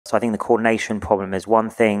So I think the coordination problem is one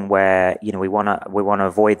thing where, you know, we want to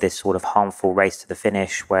avoid this sort of harmful race to the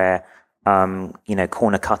finish where, you know,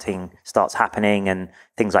 corner cutting starts happening, and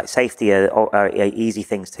things like safety are easy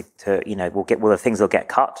things to you know, the things that'll get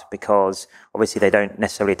cut because obviously they don't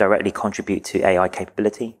necessarily directly contribute to AI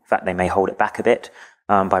capability. In fact, they may hold it back a bit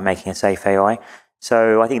by making a safe AI.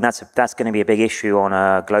 So I think that's going to be a big issue on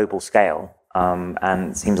a global scale,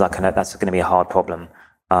 and it seems like that's going to be a hard problem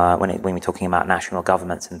when we're talking about national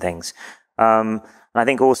governments and things. And I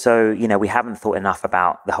think also, you know, we haven't thought enough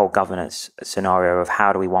about the whole governance scenario of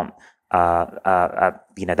how do we want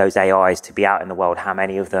you know, those AIs to be out in the world, how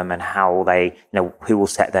many of them, and how will they, you know, who will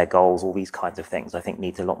set their goals, all these kinds of things, I think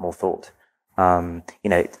needs a lot more thought, you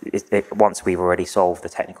know, once we've already solved the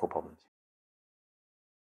technical problems.